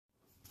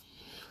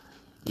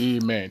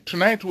Amen.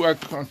 Tonight we are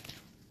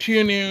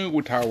continuing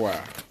with our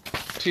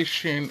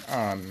teaching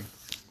on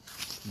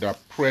the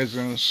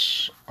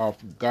presence of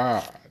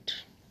God,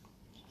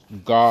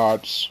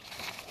 God's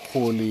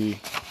holy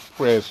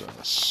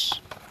presence,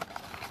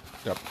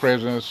 the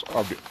presence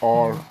of the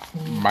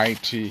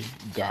Almighty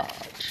God.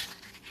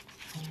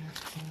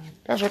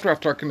 That's what we are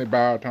talking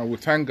about, and we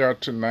thank God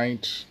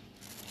tonight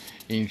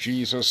in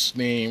Jesus'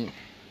 name.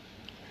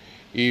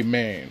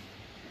 Amen.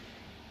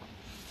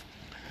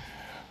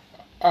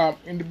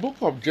 In the book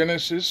of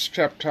Genesis,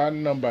 chapter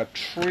number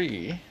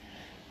 3,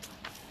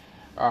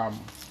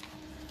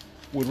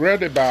 we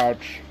read about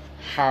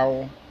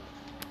how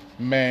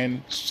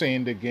man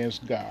sinned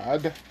against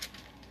God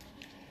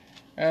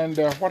and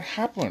what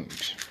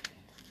happened.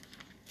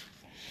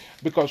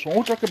 Because when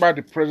we talk about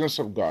the presence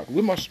of God,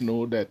 we must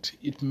know that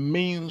it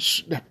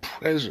means the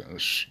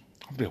presence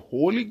of the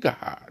Holy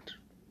God,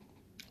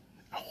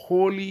 a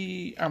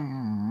holy and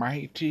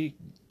mighty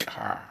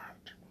God.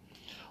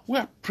 We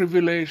are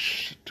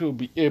privileged to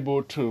be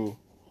able to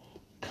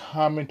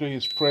come into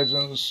His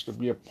presence, to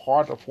be a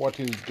part of what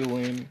He's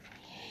doing.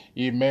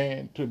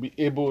 Amen. To be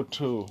able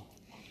to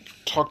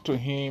talk to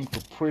Him,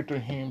 to pray to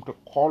Him, to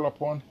call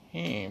upon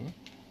Him.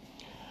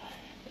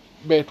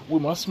 But we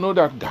must know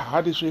that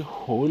God is a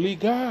holy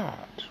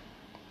God.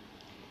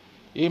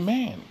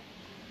 Amen.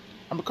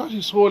 And because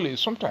He's holy,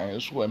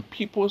 sometimes when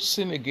people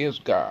sin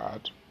against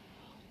God,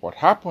 what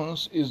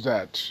happens is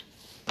that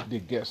they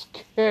get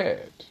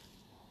scared.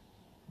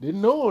 They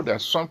know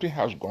that something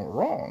has gone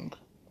wrong,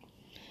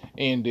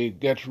 and they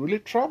get really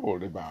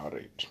troubled about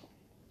it.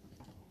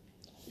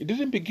 It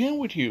didn't begin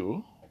with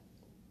you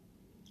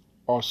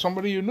or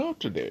somebody you know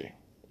today.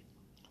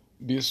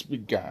 This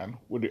began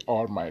with the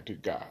Almighty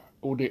God,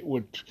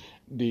 with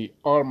the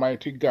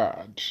Almighty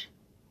God.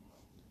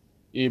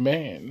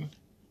 Amen.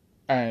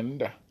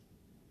 And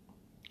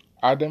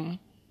Adam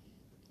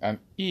and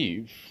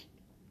Eve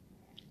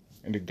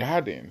in the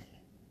Garden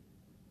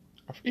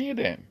of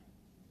Eden.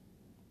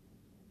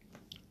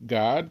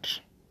 God,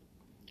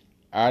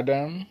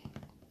 Adam,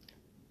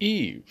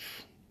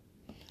 Eve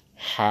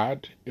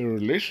had a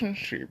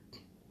relationship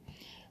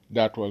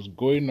that was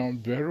going on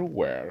very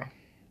well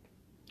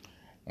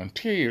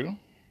until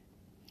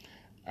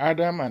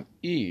Adam and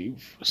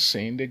Eve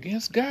sinned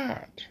against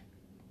God.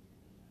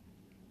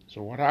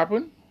 So what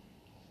happened?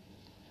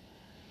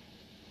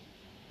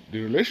 The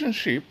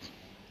relationship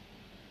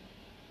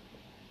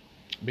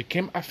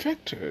became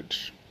affected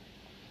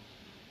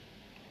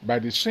by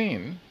the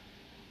sin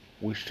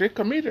which they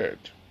committed.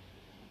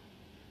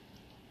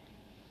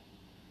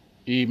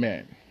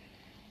 Amen.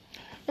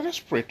 Let us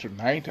pray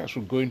tonight as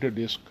we go into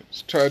this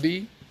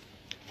study.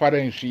 Father,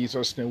 in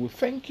Jesus' name, we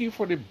thank you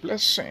for the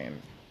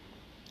blessing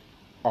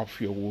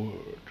of your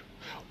word.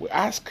 We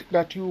ask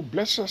that you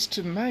bless us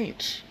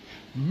tonight.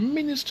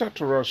 Minister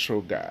to us,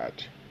 O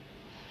God.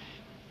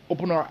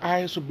 Open our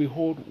eyes to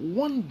behold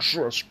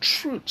wondrous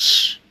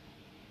truths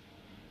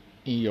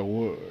in your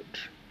word.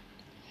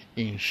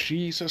 In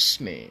Jesus'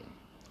 name,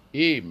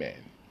 amen.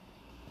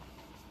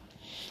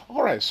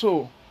 All right,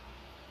 so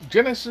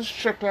Genesis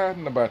chapter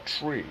number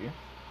 3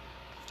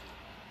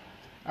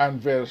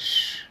 and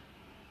verse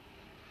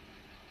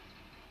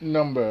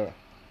number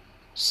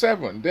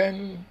 7.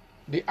 Then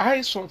the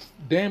eyes of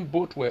them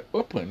both were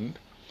opened,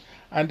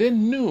 and they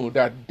knew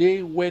that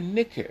they were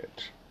naked.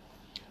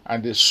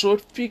 And they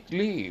sewed fig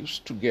leaves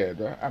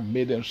together and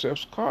made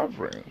themselves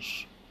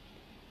coverings.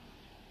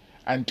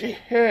 And they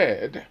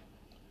heard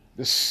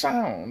the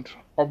sound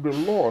of the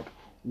Lord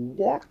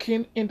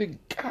walking in the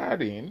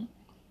garden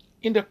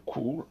in the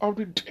cool of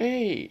the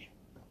day.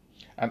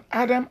 And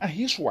Adam and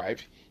his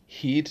wife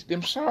hid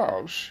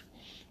themselves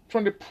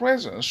from the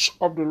presence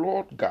of the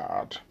Lord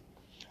God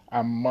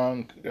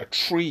among the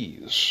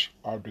trees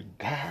of the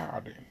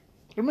garden.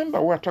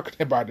 Remember, we're talking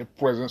about the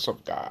presence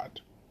of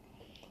God.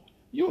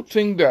 You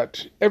think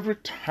that every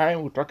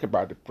time we talk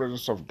about the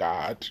presence of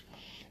God,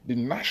 the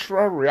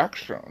natural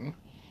reaction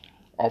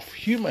of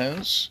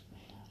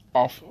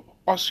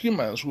us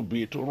humans, will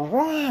be to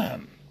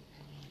run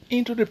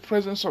into the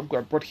presence of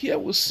God. But here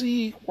we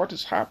see what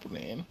is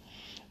happening,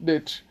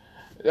 that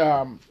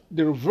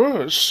the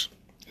reverse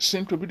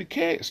seems to be the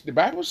case. The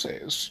Bible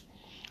says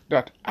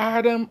that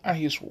Adam and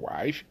his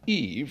wife,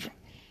 Eve,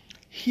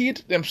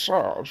 hid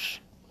themselves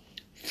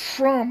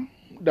from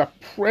the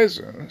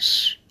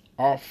presence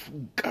of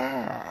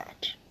God.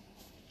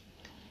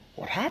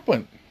 What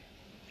happened?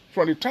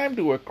 From the time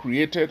they were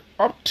created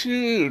up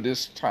till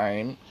this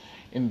time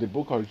in the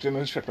book of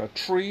Genesis chapter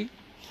 3,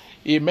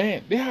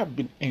 amen, they have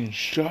been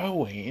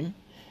enjoying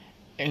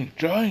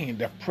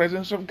the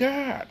presence of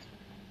God.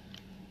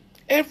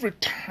 Every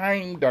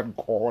time that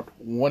God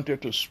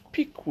wanted to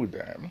speak with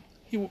them,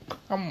 He would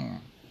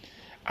come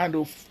and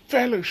they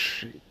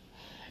fellowship.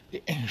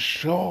 They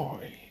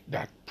enjoy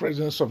that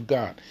presence of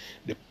God,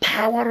 the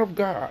power of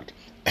God,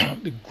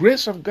 the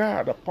grace of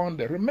God upon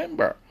them.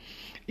 Remember,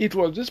 it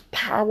was this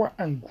power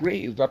and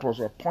grace that was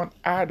upon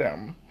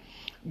Adam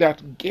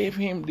that gave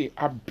him the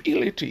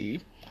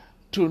ability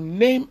to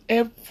name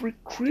every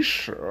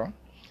creature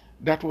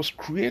that was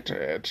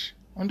created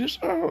on this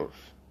earth.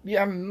 The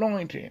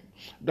anointing,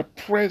 the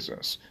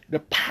presence, the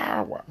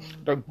power,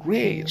 the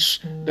grace,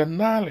 the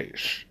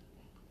knowledge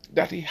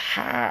that he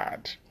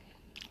had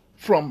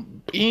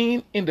from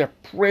being in the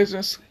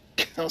presence,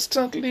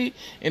 constantly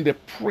in the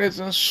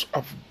presence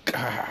of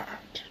God.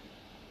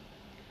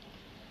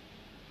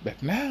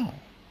 But now,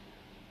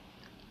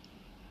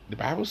 the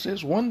Bible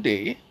says one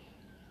day,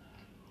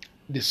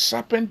 the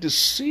serpent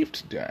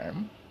deceived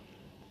them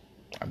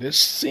and they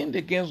sinned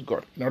against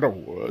God. In other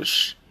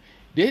words,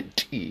 they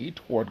did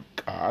what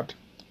God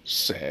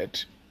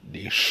said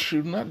they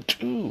should not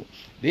do.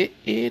 They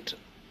ate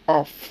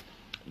of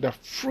the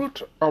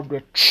fruit of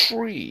the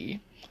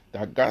tree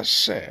that God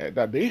said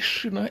that they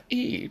should not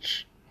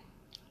eat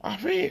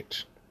of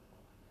it.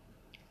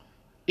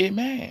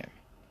 Amen.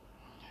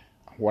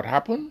 What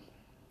happened?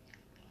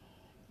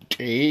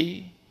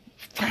 They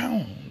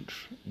found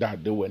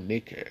that they were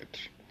naked.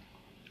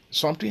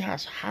 Something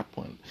has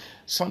happened.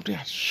 Something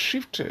has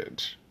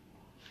shifted.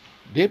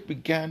 They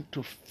began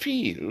to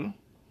feel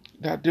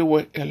that they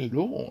were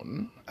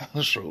alone,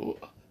 and so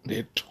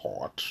they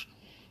thought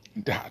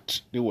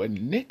that they were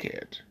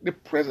naked. The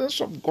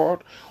presence of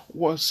God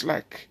was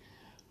like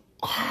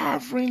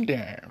covering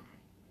them.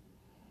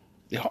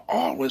 They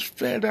always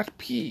felt that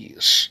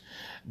peace.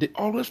 They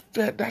always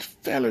felt that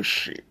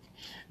fellowship.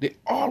 They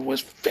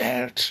always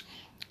felt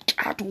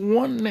that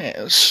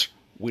oneness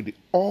with the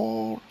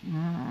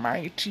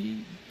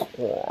Almighty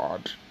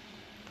God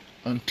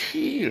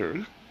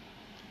until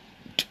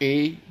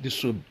they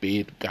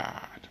disobeyed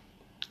God.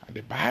 And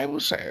the Bible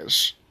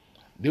says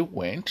they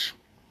went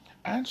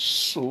and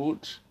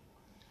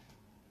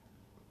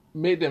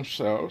made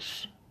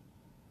themselves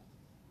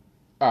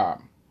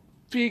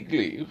fig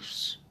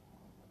leaves.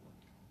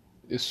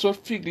 They sewed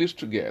fig leaves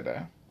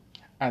together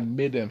and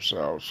made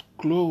themselves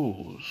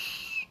clothes,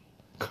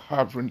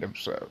 covering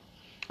themselves.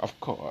 Of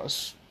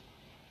course,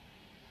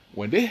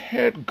 when they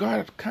heard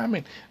God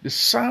coming, the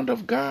sound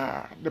of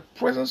God, the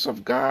presence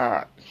of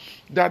God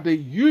that they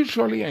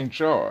usually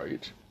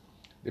enjoyed,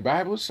 the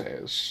Bible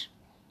says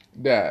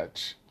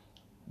that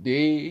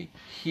they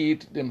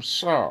hid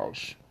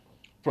themselves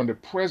from the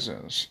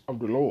presence of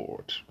the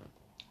Lord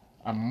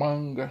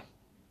among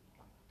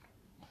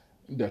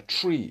the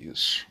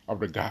trees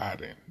of the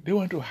garden. They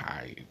went to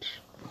hide.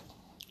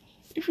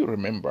 If you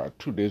remember,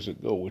 2 days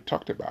ago, we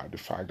talked about the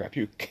fact that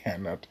you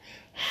cannot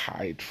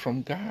hide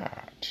from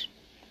God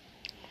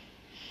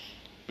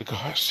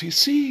because he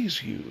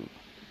sees you.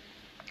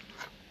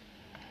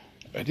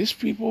 But these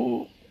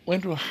people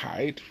went to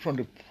hide from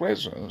the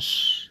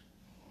presence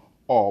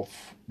of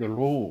the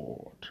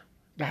Lord,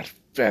 that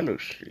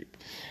fellowship,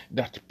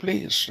 that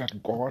place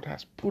that God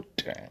has put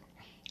them,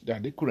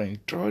 that they could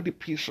enjoy the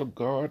peace of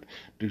God,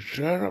 the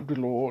joy of the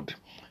Lord,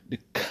 the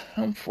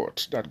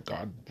comfort that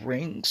God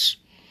brings.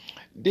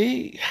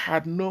 They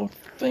had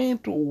nothing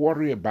to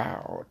worry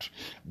about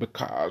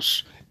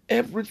because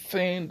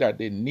everything that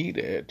they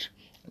needed,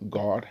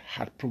 God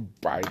had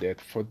provided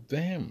for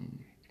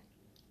them.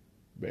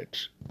 But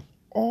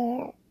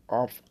all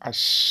of a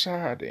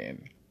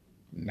sudden,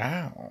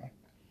 now,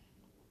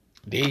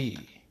 they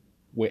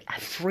were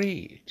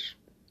afraid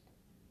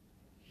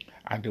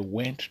and they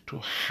went to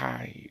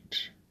hide.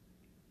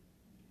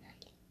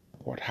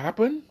 What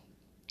happened?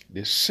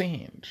 They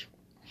sinned.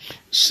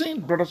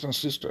 Sin, brothers and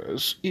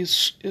sisters,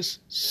 is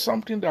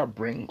something that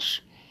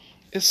brings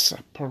a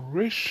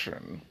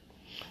separation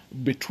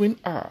between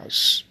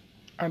us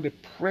and the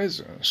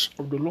presence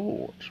of the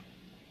Lord.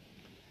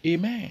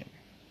 Amen.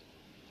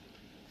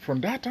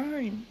 From that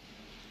time,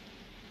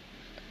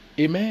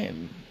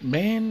 amen,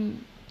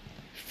 men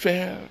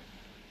fell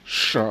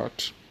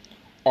short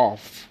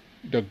of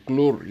the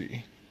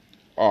glory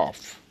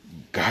of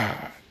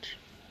God.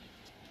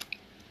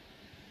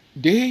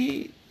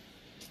 They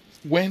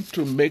went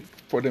to make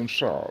for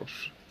themselves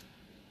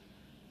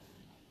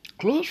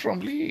clothes from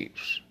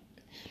leaves.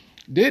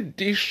 They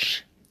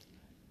dished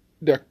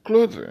the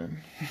clothing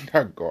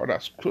that God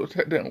has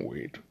clothed them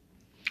with,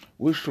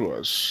 which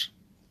was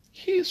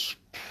his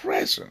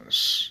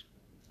presence.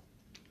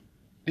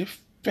 They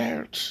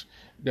felt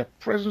the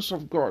presence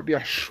of God, the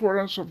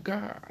assurance of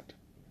God,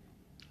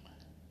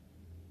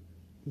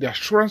 the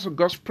assurance of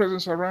God's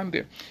presence around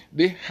them.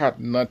 They had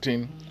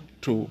nothing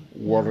to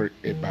worry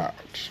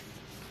about.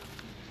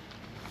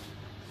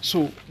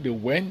 So they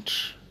went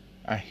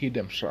and hid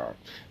themselves.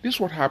 This is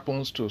what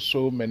happens to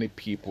so many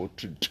people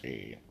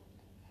today.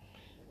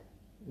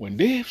 When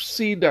they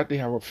see that they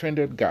have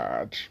offended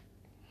God,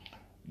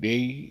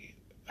 they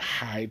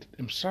hide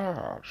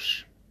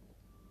themselves.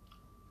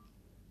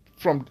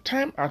 From the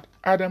time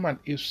Adam and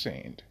Eve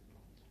sinned,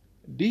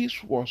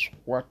 this was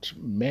what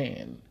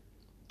men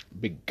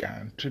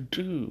began to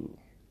do.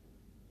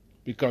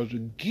 Because the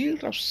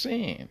guilt of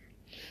sin,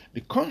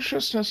 the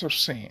consciousness of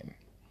sin,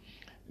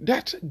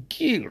 that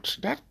guilt,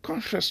 that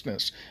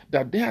consciousness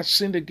that they had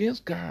sinned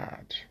against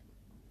God,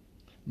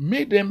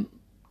 made them,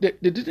 they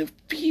didn't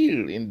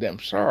feel in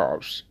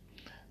themselves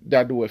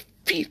that they were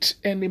fit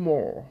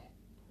anymore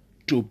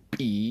to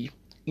be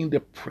in the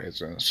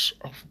presence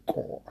of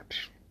God.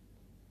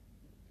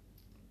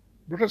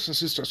 Brothers and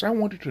sisters, I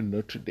want you to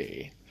know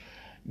today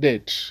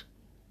that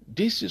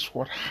this is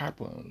what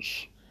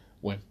happens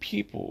when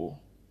people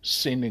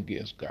sin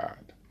against God.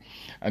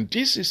 And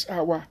this is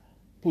our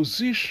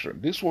position.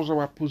 This was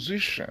our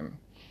position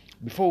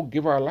before we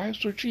gave our lives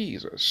to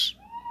Jesus.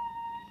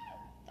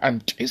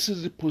 And this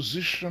is the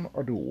position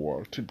of the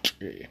world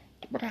today.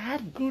 But I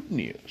have good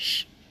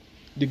news.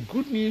 The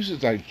good news is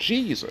that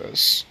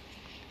Jesus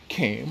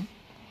came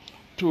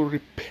to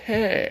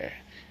repair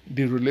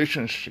the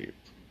relationship.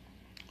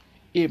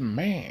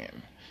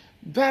 Amen.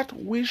 That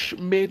which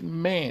made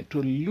man to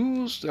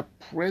lose the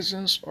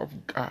presence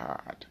of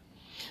God,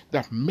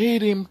 that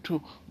made him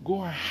to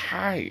go and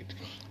hide,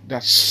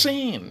 that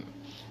sin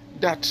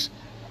that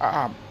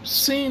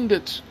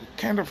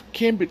kind of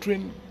came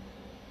between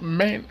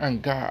man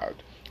and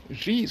God,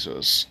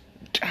 Jesus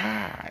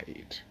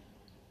died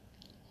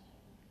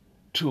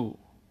to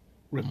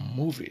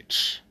remove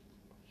it,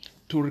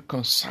 to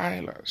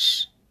reconcile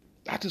us.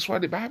 That is why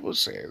the Bible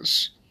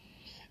says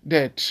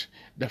that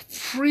the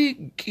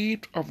free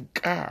gift of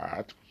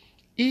God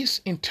is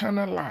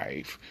eternal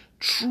life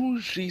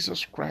through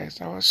Jesus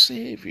Christ our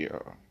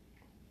Savior.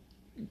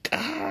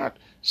 God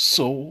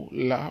so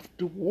loved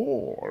the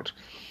world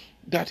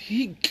that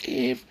he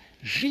gave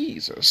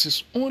Jesus,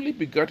 his only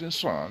begotten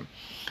Son,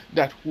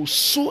 that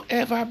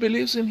whosoever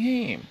believes in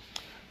him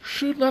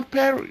should not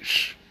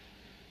perish,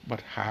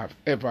 but have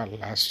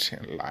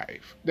everlasting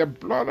life. The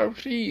blood of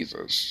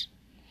Jesus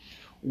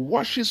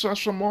washes us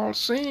from all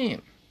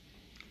sin.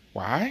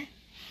 Why?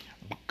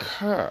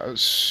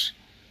 Because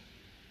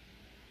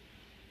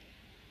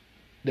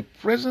the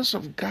presence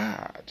of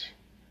God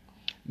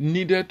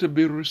needed to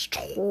be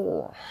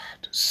restored.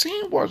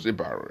 Sin was the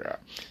barrier.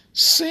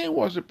 Sin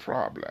was the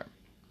problem.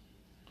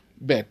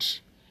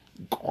 But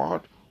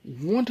God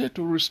wanted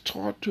to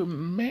restore to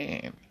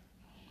man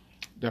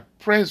the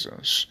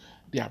presence,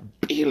 the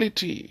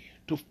ability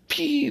to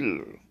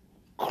feel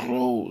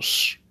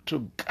close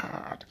to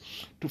God,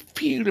 to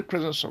feel the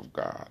presence of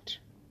God.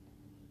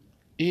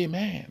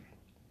 Amen.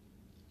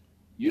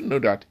 You know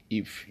that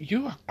if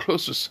you are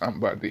close to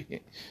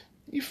somebody,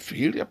 you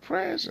feel their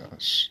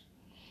presence.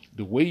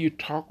 The way you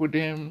talk with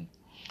them,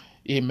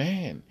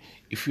 amen.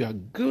 If you are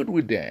good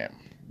with them,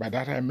 by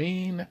that I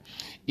mean,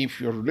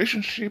 if your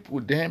relationship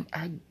with them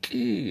are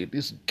good,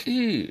 is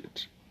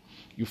good,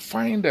 you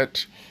find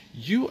that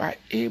you are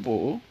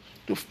able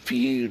to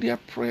feel their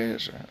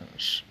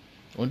presence.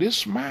 When they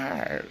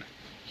smile,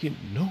 you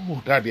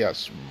know that they are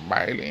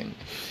smiling.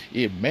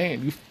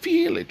 Amen. You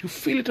feel it. You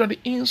feel it on the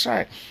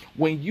inside.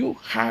 When you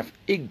have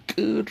a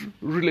good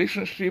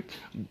relationship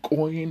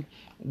going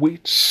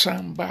with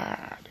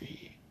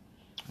somebody,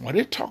 when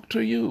they talk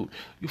to you,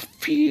 you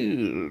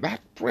feel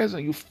that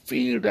presence, you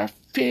feel that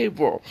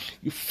favor,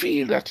 you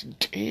feel that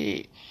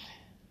they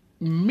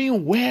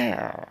mean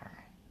well.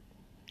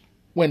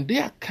 When they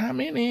are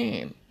coming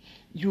in,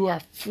 you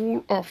are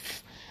full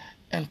of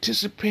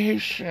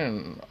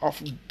anticipation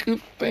of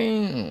good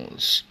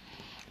things.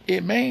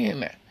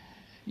 Amen.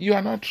 You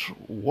are not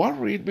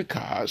worried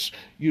because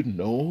you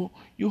know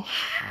you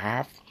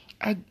have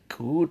a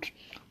good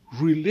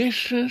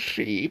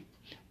relationship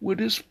with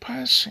this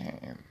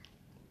person.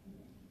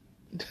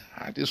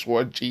 That is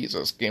what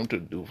Jesus came to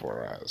do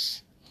for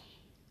us.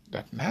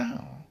 That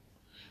now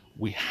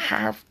we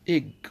have a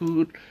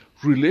good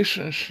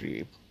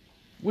relationship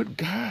with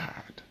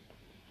God.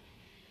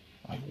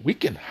 We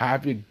can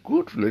have a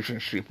good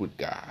relationship with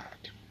God.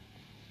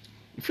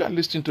 If you are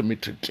listening to me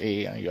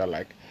today and you're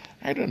like,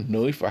 I don't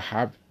know if I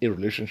have a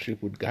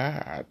relationship with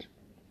God.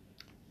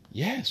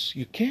 Yes,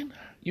 you can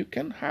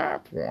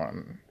have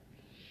one.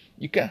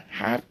 You can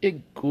have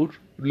a good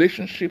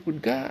relationship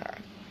with God.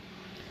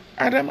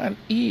 Adam and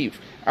Eve,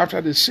 after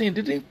the sin,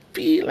 didn't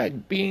feel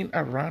like being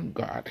around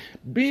God,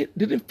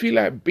 didn't feel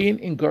like being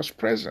in God's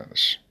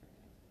presence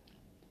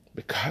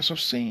because of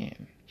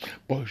sin.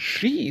 But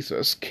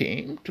Jesus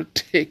came to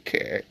take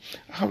care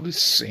of the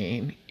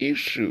sin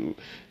issue.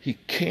 He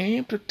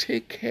came to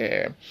take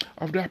care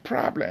of that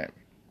problem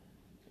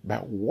by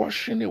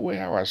washing away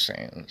our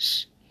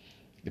sins.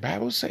 The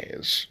Bible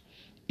says,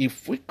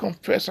 if we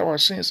confess our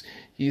sins,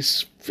 he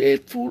is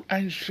faithful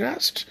and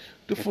just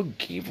to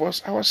forgive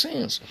us our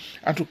sins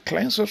and to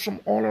cleanse us from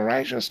all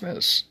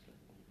unrighteousness.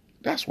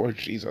 That's what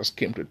Jesus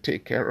came to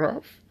take care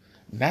of.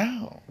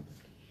 Now,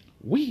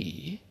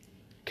 we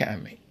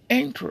can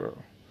enter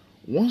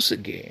once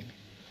again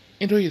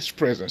into his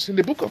presence. In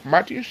the book of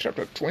Matthew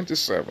chapter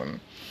 27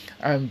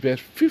 and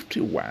verse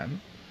 51,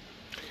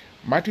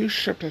 Matthew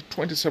chapter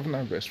 27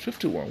 and verse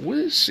 51,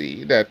 we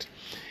see that,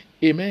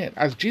 amen,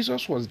 as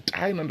Jesus was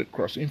dying on the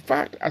cross, in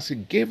fact, as he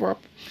gave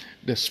up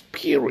the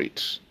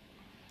spirit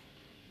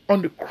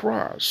on the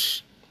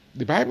cross,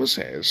 the Bible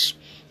says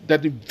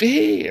that the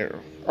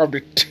veil of the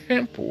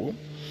temple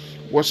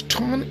was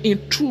torn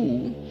in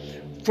two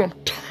from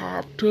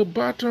top to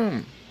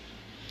bottom,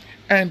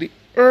 and the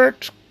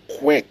earth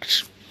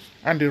quaked,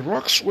 and the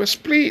rocks were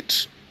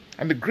split,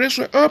 and the graves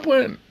were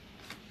opened.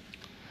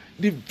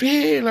 The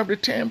veil of the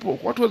temple,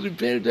 what was the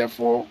veil there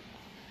for?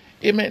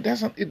 Amen.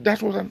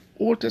 That was an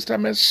Old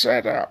Testament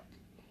setup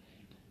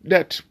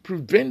that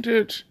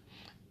prevented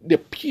the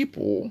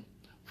people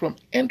from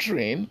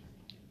entering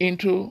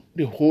into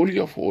the Holy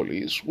of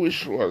Holies,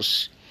 which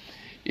was,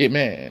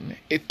 amen,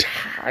 a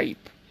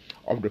type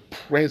of the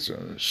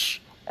presence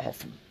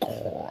of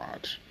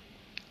God.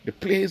 The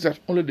place that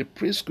only the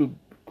priest could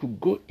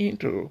go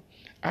into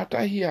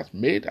after he has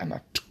made an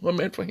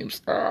atonement for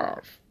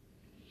himself.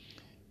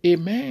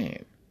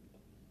 Amen.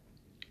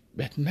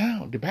 But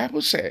now the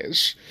Bible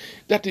says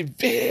that the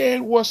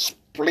veil was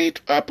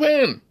split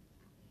open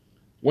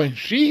when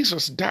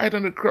Jesus died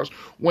on the cross,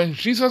 when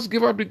Jesus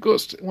gave up the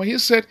ghost, when he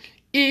said,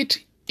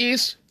 "It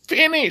is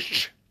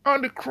finished"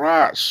 on the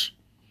cross.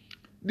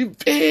 The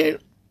veil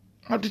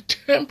of the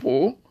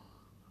temple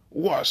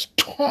was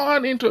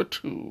torn into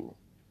two.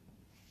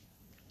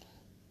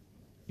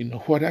 You know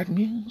what that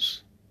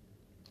means?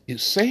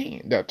 It's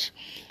saying that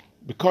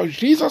because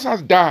Jesus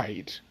has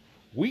died,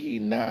 we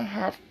now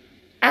have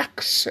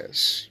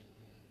access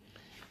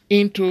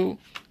into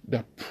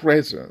the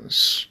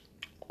presence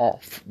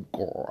of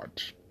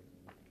God.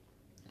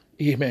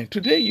 Amen.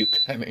 Today you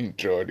can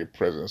enjoy the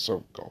presence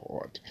of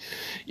God.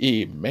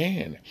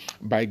 Amen.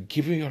 By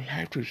giving your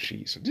life to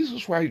Jesus. This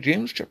is why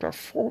James chapter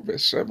 4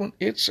 verse 7,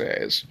 it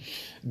says,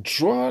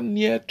 "Draw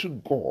near to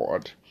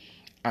God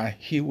and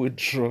he will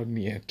draw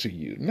near to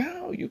you."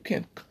 Now you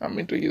can come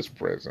into his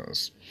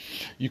presence.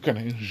 You can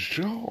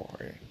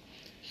enjoy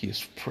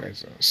his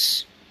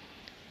presence.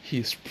 He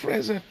is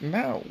present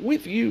now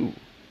with you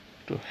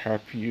to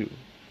help you.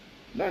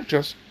 Not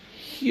just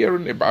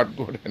hearing about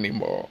God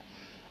anymore,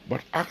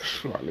 but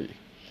actually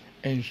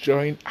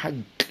enjoying a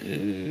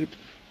good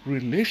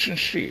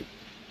relationship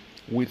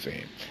with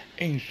him.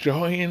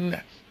 Enjoying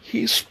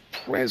his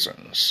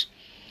presence.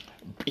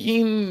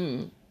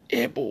 Being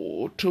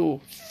able to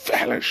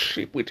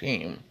fellowship with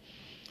him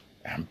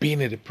and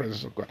being in the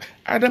presence of God.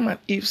 Adam and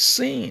Eve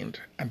sinned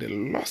and they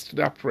lost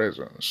that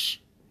presence,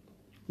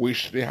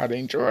 which they had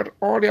enjoyed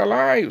all their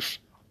lives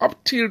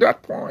up till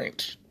that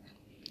point.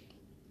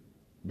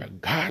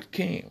 But God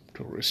came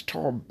to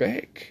restore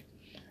back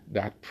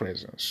that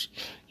presence.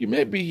 You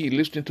may be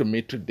listening to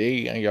me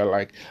today and you're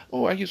like,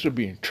 "Oh, I used to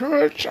be in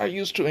church. I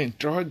used to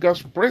enjoy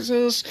God's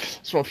presence."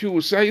 Some of you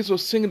will say, "I used to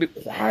sing in the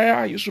choir.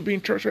 I used to be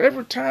in church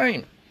every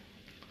time."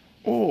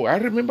 Oh, I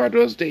remember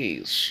those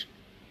days.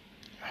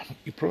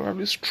 You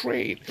probably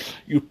strayed.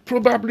 You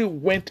probably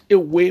went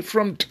away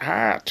from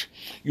that.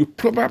 You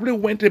probably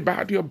went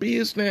about your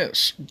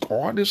business.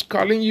 God is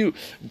calling you.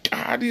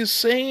 God is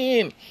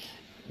saying,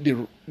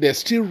 there's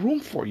still room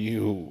for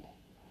you.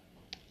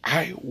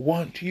 I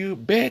want you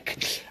back.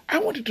 I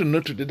want you to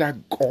know today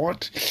that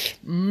God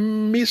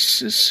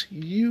misses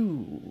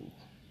you.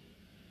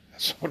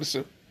 Somebody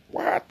said,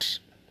 "What?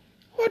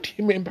 What do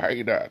you mean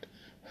by that?"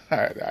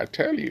 I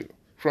tell you,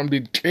 from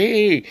the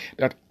day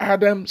that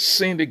Adam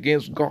sinned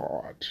against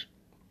God,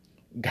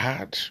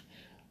 God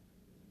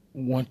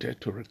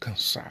wanted to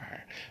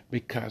reconcile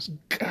because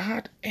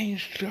God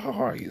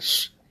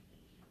enjoys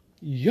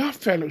your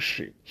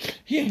fellowship.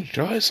 He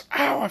enjoys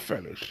our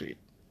fellowship.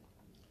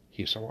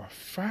 He's our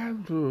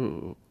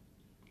Father.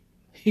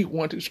 He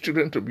wants his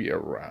children to be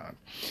around.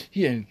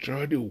 He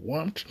enjoys the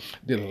warmth,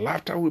 the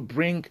laughter we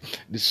bring,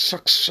 the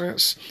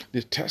success,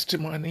 the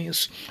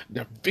testimonies,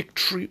 the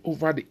victory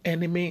over the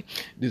enemy,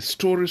 the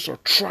stories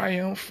of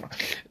triumph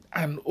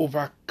and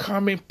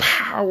overcoming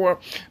power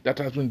that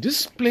has been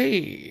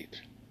displayed.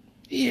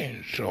 He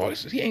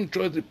enjoys it. He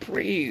enjoys the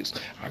praise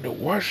and the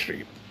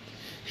worship.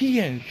 He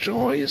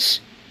enjoys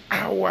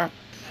our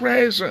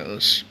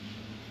presence.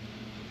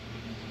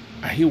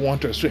 And he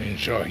wants us to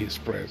enjoy his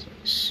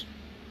presence.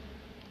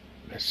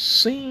 The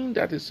sin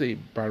that is a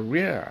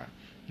barrier,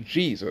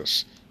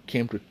 Jesus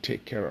came to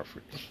take care of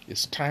it.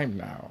 It's time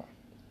now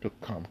to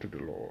come to the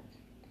Lord.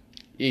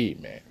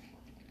 Amen.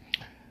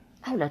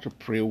 I would like to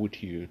pray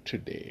with you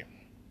today.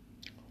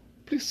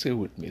 Please say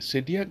with me,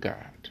 say, "Dear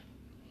God,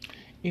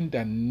 in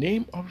the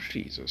name of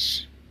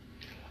Jesus,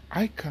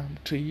 I come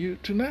to you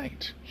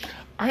tonight.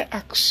 I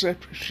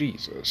accept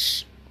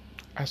Jesus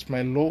as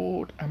my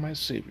Lord and my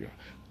Savior.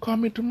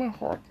 Come into my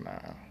heart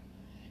now.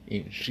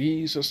 In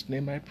Jesus'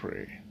 name I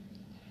pray.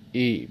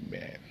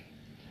 Amen."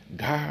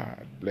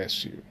 God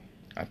bless you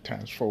and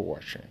thanks for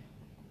watching.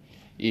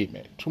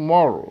 Amen.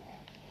 Tomorrow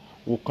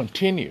we'll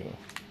continue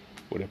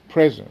with the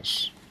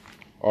presence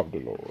of the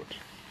Lord.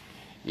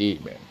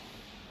 Amen.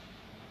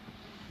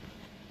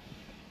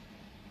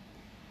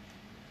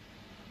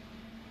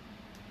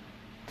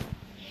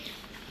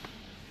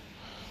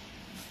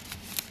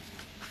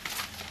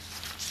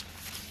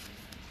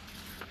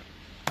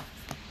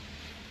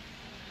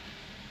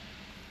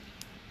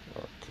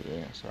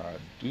 Okay, so I'll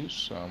do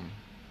some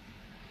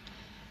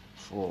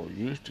for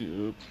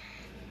YouTube.